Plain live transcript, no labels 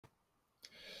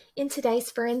In today's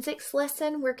forensics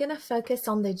lesson, we're going to focus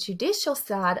on the judicial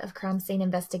side of crime scene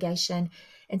investigation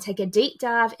and take a deep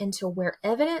dive into where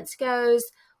evidence goes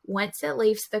once it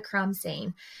leaves the crime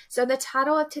scene. So the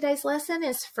title of today's lesson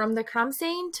is From the Crime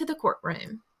Scene to the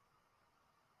Courtroom.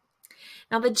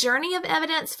 Now, the journey of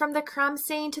evidence from the crime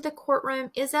scene to the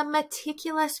courtroom is a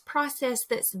meticulous process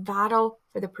that's vital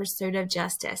for the pursuit of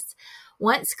justice.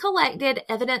 Once collected,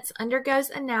 evidence undergoes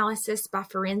analysis by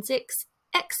forensics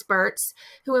experts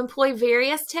who employ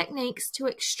various techniques to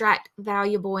extract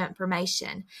valuable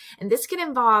information. And this can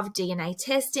involve DNA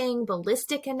testing,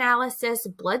 ballistic analysis,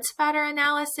 blood spatter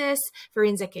analysis,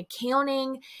 forensic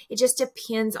accounting. It just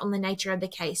depends on the nature of the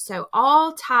case. So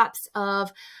all types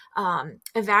of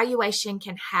evaluation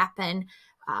can happen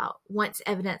once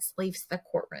evidence leaves the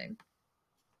courtroom.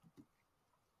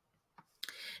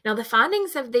 Now, the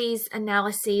findings of these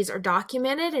analyses are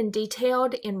documented and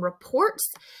detailed in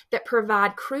reports that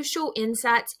provide crucial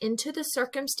insights into the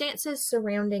circumstances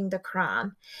surrounding the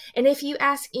crime. And if you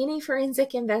ask any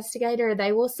forensic investigator,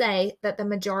 they will say that the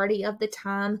majority of the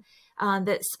time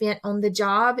that's spent on the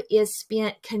job is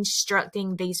spent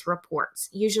constructing these reports,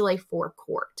 usually for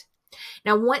court.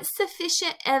 Now, once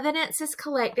sufficient evidence is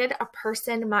collected, a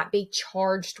person might be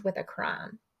charged with a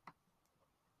crime.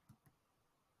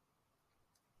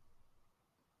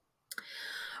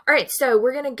 All right, so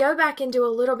we're going to go back and do a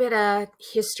little bit of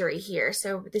history here.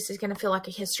 So this is going to feel like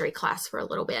a history class for a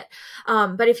little bit.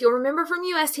 But if you'll remember from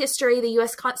U.S. history, the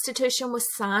U.S. Constitution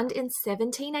was signed in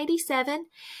 1787,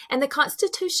 and the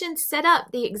Constitution set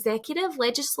up the executive,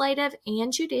 legislative,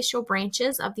 and judicial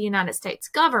branches of the United States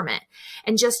government.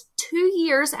 And just 2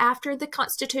 years after the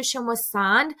Constitution was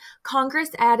signed,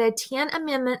 Congress added 10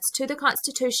 amendments to the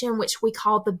Constitution, which we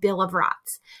call the Bill of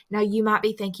Rights. Now, you might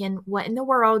be thinking, what in the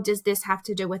world does this have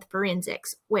to do with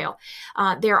forensics? Well,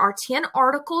 there are 10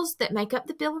 articles that make up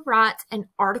the Bill of Rights, and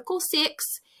Article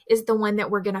 6 is the one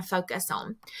that we're going to focus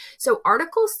on. So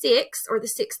Article 6, or the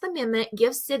Sixth Amendment,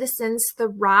 gives citizens the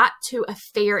right to a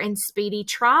fair and speedy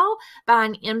trial by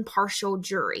an impartial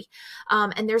jury.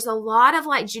 And there's a lot of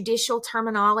judicial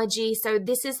terminology. So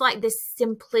this is like this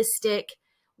simplistic,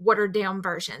 watered down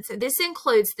version. So this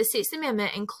includes, the Sixth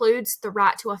Amendment includes the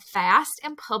right to a fast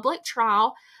and public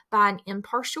trial by an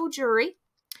impartial jury.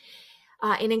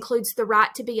 It includes the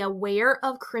right to be aware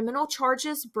of criminal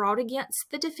charges brought against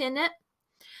the defendant,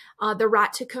 the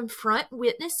right to confront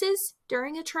witnesses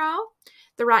during a trial,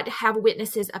 the right to have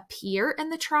witnesses appear in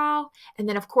the trial, and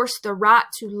then, of course, the right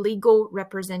to legal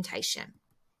representation.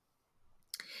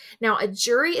 Now, a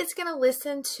jury is going to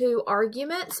listen to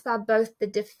arguments by both the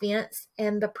defense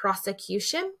and the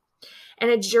prosecution. And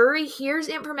a jury hears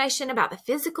information about the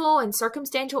physical and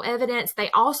circumstantial evidence. They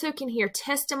also can hear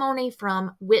testimony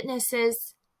from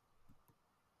witnesses.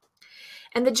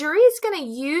 And the jury is going to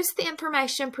use the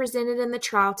information presented in the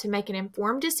trial to make an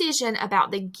informed decision about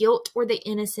the guilt or the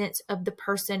innocence of the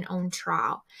person on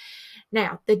trial.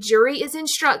 Now, the jury is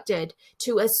instructed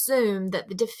to assume that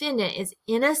the defendant is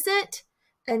innocent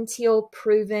until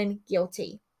proven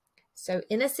guilty. So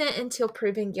innocent until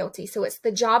proven guilty. So it's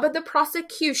the job of the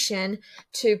prosecution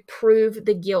to prove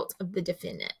the guilt of the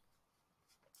defendant.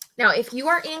 Now, if you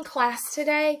are in class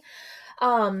today,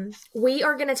 we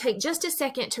are going to take just a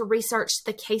second to research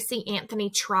the Casey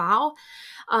Anthony trial.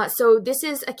 So this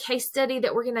is a case study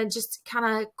that we're going to just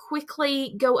kind of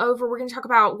quickly go over. We're going to talk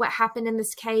about what happened in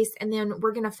this case, and then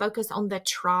we're going to focus on the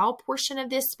trial portion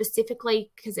of this specifically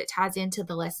because it ties into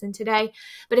the lesson today.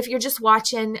 But if you're just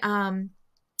watching,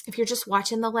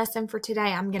 the lesson for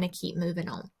today, I'm going to keep moving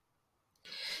on.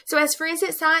 So as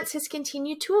forensic science has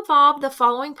continued to evolve, the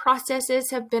following processes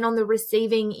have been on the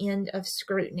receiving end of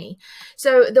scrutiny.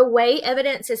 So the way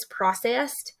evidence is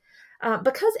processed,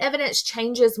 because evidence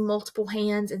changes multiple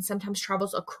hands and sometimes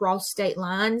travels across state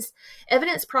lines,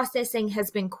 evidence processing has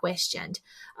been questioned.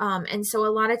 And so a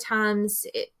lot of times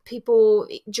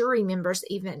jury members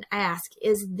even ask,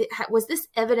 was this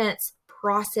evidence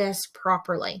processed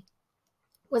properly?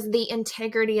 Was the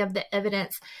integrity of the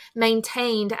evidence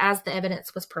maintained as the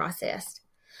evidence was processed?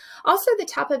 Also, the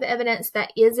type of evidence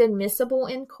that is admissible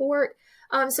in court.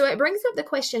 So it brings up the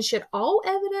question, should all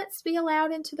evidence be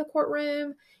allowed into the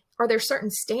courtroom? Are there certain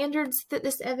standards that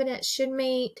this evidence should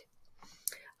meet?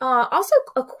 Also,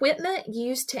 equipment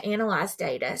used to analyze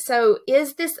data. So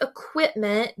is this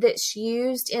equipment that's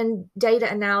used in data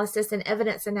analysis and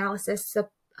evidence analysis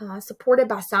supported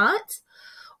by science?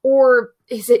 Or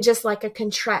is it just like a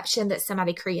contraption that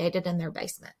somebody created in their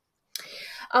basement?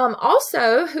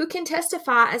 Also, who can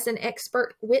testify as an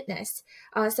expert witness?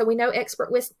 So we know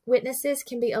expert witnesses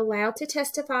can be allowed to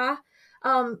testify.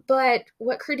 but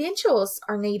what credentials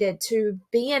are needed to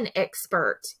be an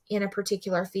expert in a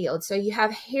particular field? So you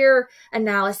have hair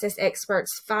analysis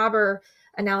experts, fiber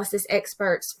analysis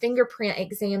experts, fingerprint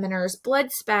examiners,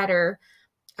 blood spatter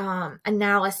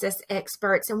analysis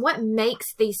experts, and what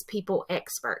makes these people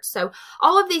experts. So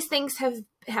all of these things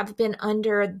have been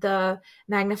under the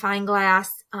magnifying glass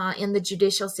in the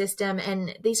judicial system,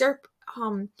 and these are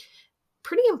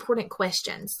pretty important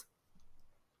questions.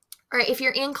 All right, if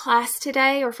you're in class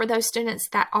today, or for those students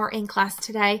that are in class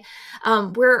today,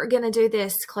 we're going to do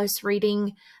this close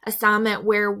reading assignment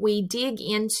where we dig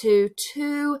into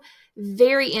two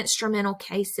very instrumental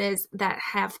cases that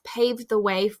have paved the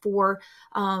way for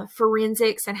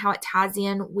forensics and how it ties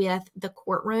in with the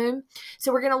courtroom.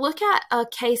 So we're going to look at a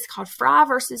case called Frye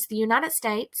versus the United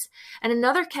States and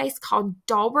another case called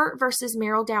Daubert versus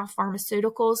Merrill Dow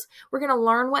Pharmaceuticals. We're going to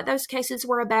learn what those cases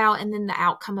were about and then the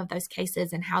outcome of those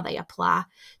cases and how they apply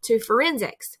to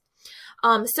forensics.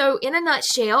 So in a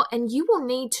nutshell, and you will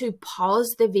need to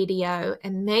pause the video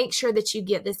and make sure that you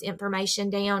get this information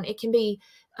down. It can be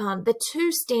the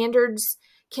two standards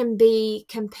can be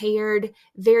compared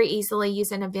very easily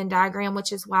using a Venn diagram,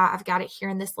 which is why I've got it here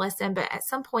in this lesson. But at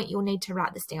some point, you'll need to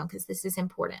write this down because this is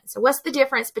important. So what's the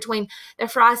difference between the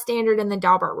Frye standard and the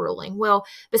Daubert ruling? Well,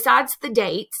 besides the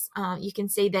dates, you can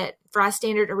see that Frye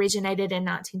standard originated in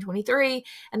 1923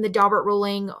 and the Daubert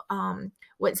ruling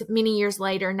was many years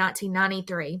later,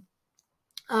 1993.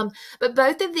 But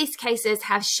both of these cases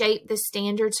have shaped the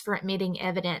standards for admitting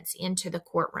evidence into the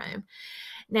courtroom.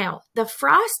 Now, the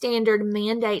Frye standard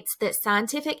mandates that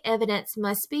scientific evidence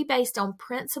must be based on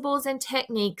principles and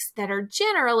techniques that are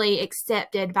generally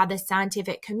accepted by the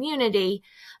scientific community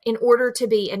in order to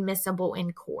be admissible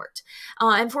in court.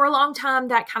 And for a long time,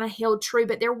 that kind of held true,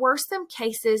 but there were some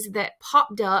cases that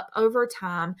popped up over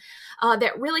time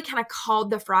that really kind of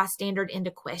called the Frye standard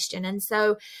into question. And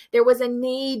so there was a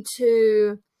need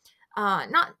to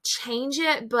not change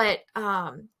it, but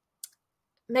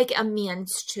make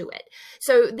amends to it.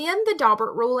 So then the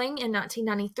Daubert ruling in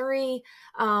 1993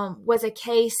 was a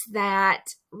case that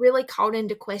really called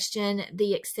into question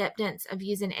the acceptance of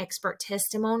using expert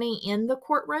testimony in the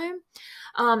courtroom.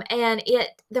 And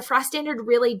the Frye standard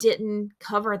really didn't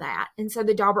cover that. And so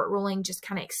the Daubert ruling just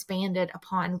kind of expanded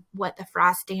upon what the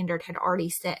Frye standard had already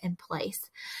set in place.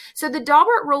 So the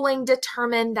Daubert ruling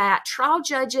determined that trial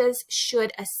judges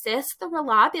should assess the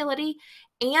reliability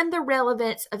and the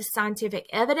relevance of scientific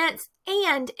evidence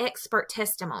and expert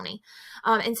testimony.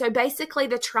 And so basically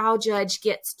the trial judge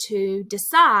gets to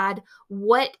decide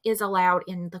what is allowed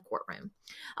in the courtroom.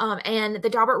 And the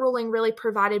Daubert ruling really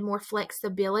provided more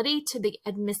flexibility to the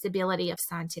admissibility of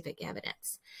scientific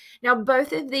evidence. Now,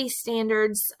 both of these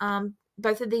standards,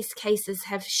 both of these cases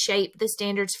have shaped the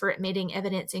standards for admitting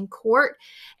evidence in court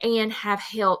and have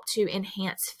helped to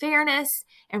enhance fairness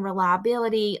and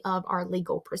reliability of our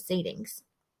legal proceedings.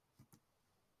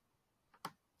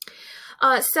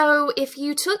 So if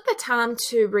you took the time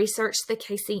to research the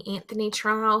Casey Anthony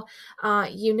trial,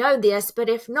 you know this, but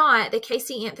if not, the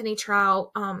Casey Anthony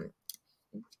trial,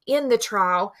 in the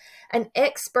trial, an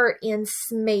expert in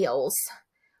smells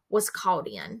was called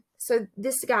in. So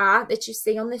this guy that you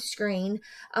see on the screen,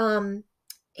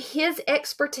 his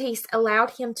expertise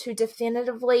allowed him to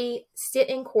definitively sit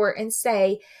in court and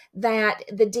say that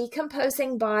the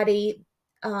decomposing body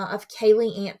of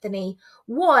Caylee Anthony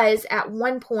was at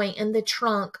one point in the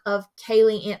trunk of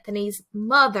Caylee Anthony's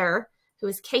mother, who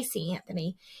is Casey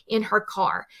Anthony, in her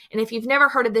car. And if you've never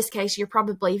heard of this case, you're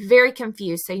probably very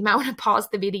confused. So you might want to pause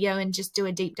the video and just do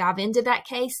a deep dive into that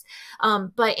case.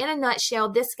 But in a nutshell,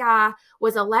 this guy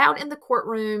was allowed in the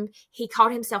courtroom. He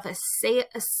called himself a scent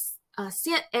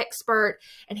expert,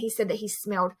 and he said that he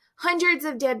smelled hundreds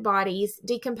of dead bodies,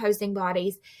 decomposing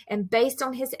bodies, and based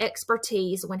on his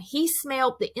expertise, when he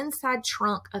smelled the inside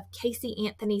trunk of Casey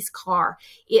Anthony's car,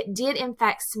 it did in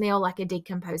fact smell like a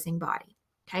decomposing body.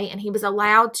 Okay, and he was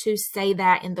allowed to say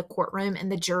that in the courtroom,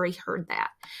 and the jury heard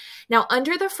that. Now,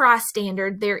 under the Frye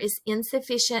standard, there is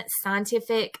insufficient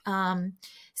scientific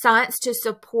science to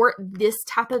support this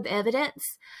type of evidence,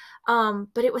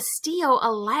 but it was still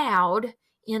allowed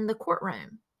in the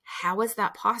courtroom. How is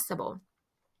that possible?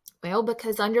 Well,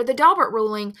 because under the Daubert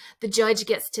ruling, the judge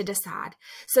gets to decide.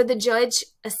 So the judge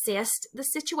assessed the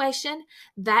situation.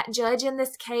 That judge in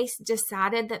this case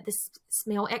decided that the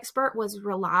smell expert was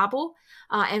reliable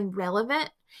and relevant.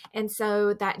 And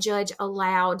so that judge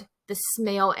allowed the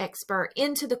smell expert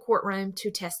into the courtroom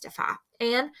to testify.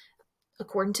 And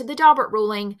according to the Daubert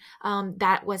ruling,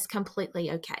 that was completely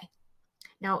okay.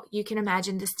 Now, you can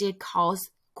imagine this did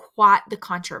cause quite the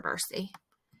controversy.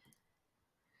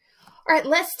 All right,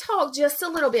 let's talk just a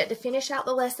little bit to finish out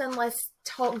the lesson. Let's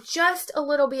talk just a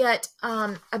little bit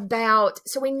about,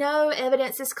 so we know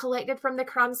evidence is collected from the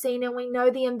crime scene, and we know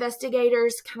the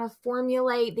investigators kind of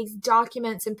formulate these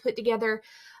documents and put together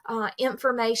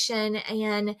information,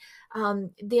 and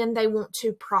then they want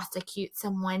to prosecute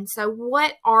someone. So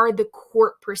what are the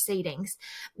court proceedings?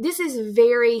 This is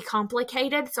very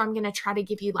complicated, so I'm going to try to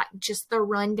give you like just the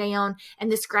rundown,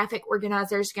 and this graphic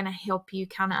organizer is going to help you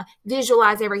kind of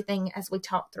visualize everything as we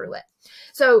talk through it.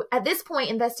 So at this point,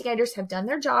 investigators have done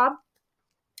their job.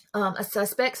 A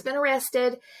suspect's been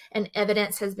arrested and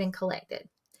evidence has been collected.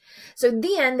 So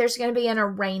then there's going to be an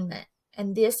arraignment.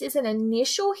 And this is an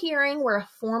initial hearing where a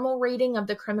formal reading of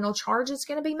the criminal charge is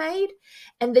going to be made.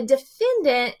 And the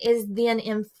defendant is then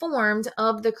informed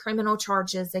of the criminal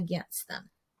charges against them.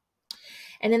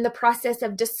 And in the process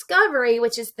of discovery,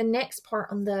 which is the next part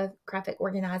on the graphic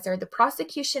organizer, the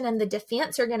prosecution and the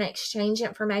defense are going to exchange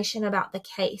information about the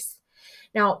case.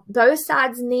 Now, both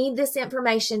sides need this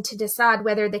information to decide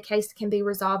whether the case can be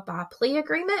resolved by a plea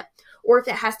agreement or if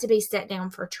it has to be set down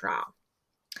for trial.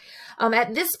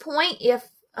 At this point, if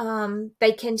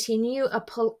they continue, a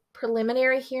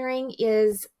preliminary hearing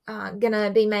is going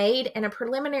to be made, and a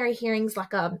preliminary hearing is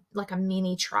like a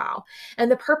mini trial.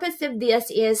 And the purpose of this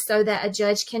is so that a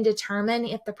judge can determine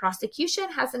if the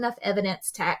prosecution has enough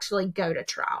evidence to actually go to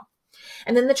trial.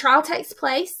 And then the trial takes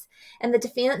place, and the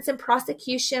defense and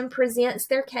prosecution presents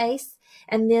their case,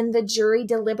 and then the jury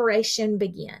deliberation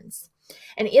begins.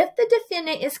 And if the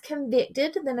defendant is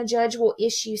convicted, then a judge will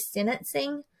issue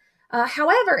sentencing.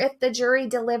 However, if the jury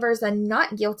delivers a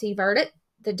not guilty verdict,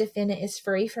 the defendant is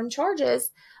free from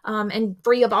charges and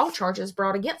free of all charges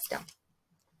brought against him.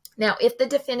 Now, if the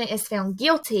defendant is found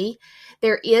guilty,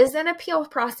 there is an appeal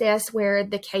process where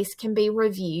the case can be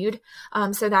reviewed.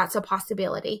 So that's a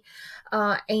possibility.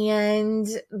 And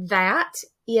that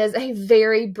is a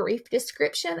very brief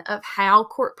description of how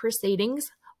court proceedings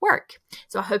work.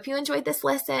 So I hope you enjoyed this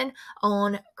lesson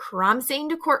on crime scene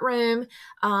to courtroom,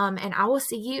 and I will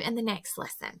see you in the next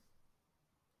lesson.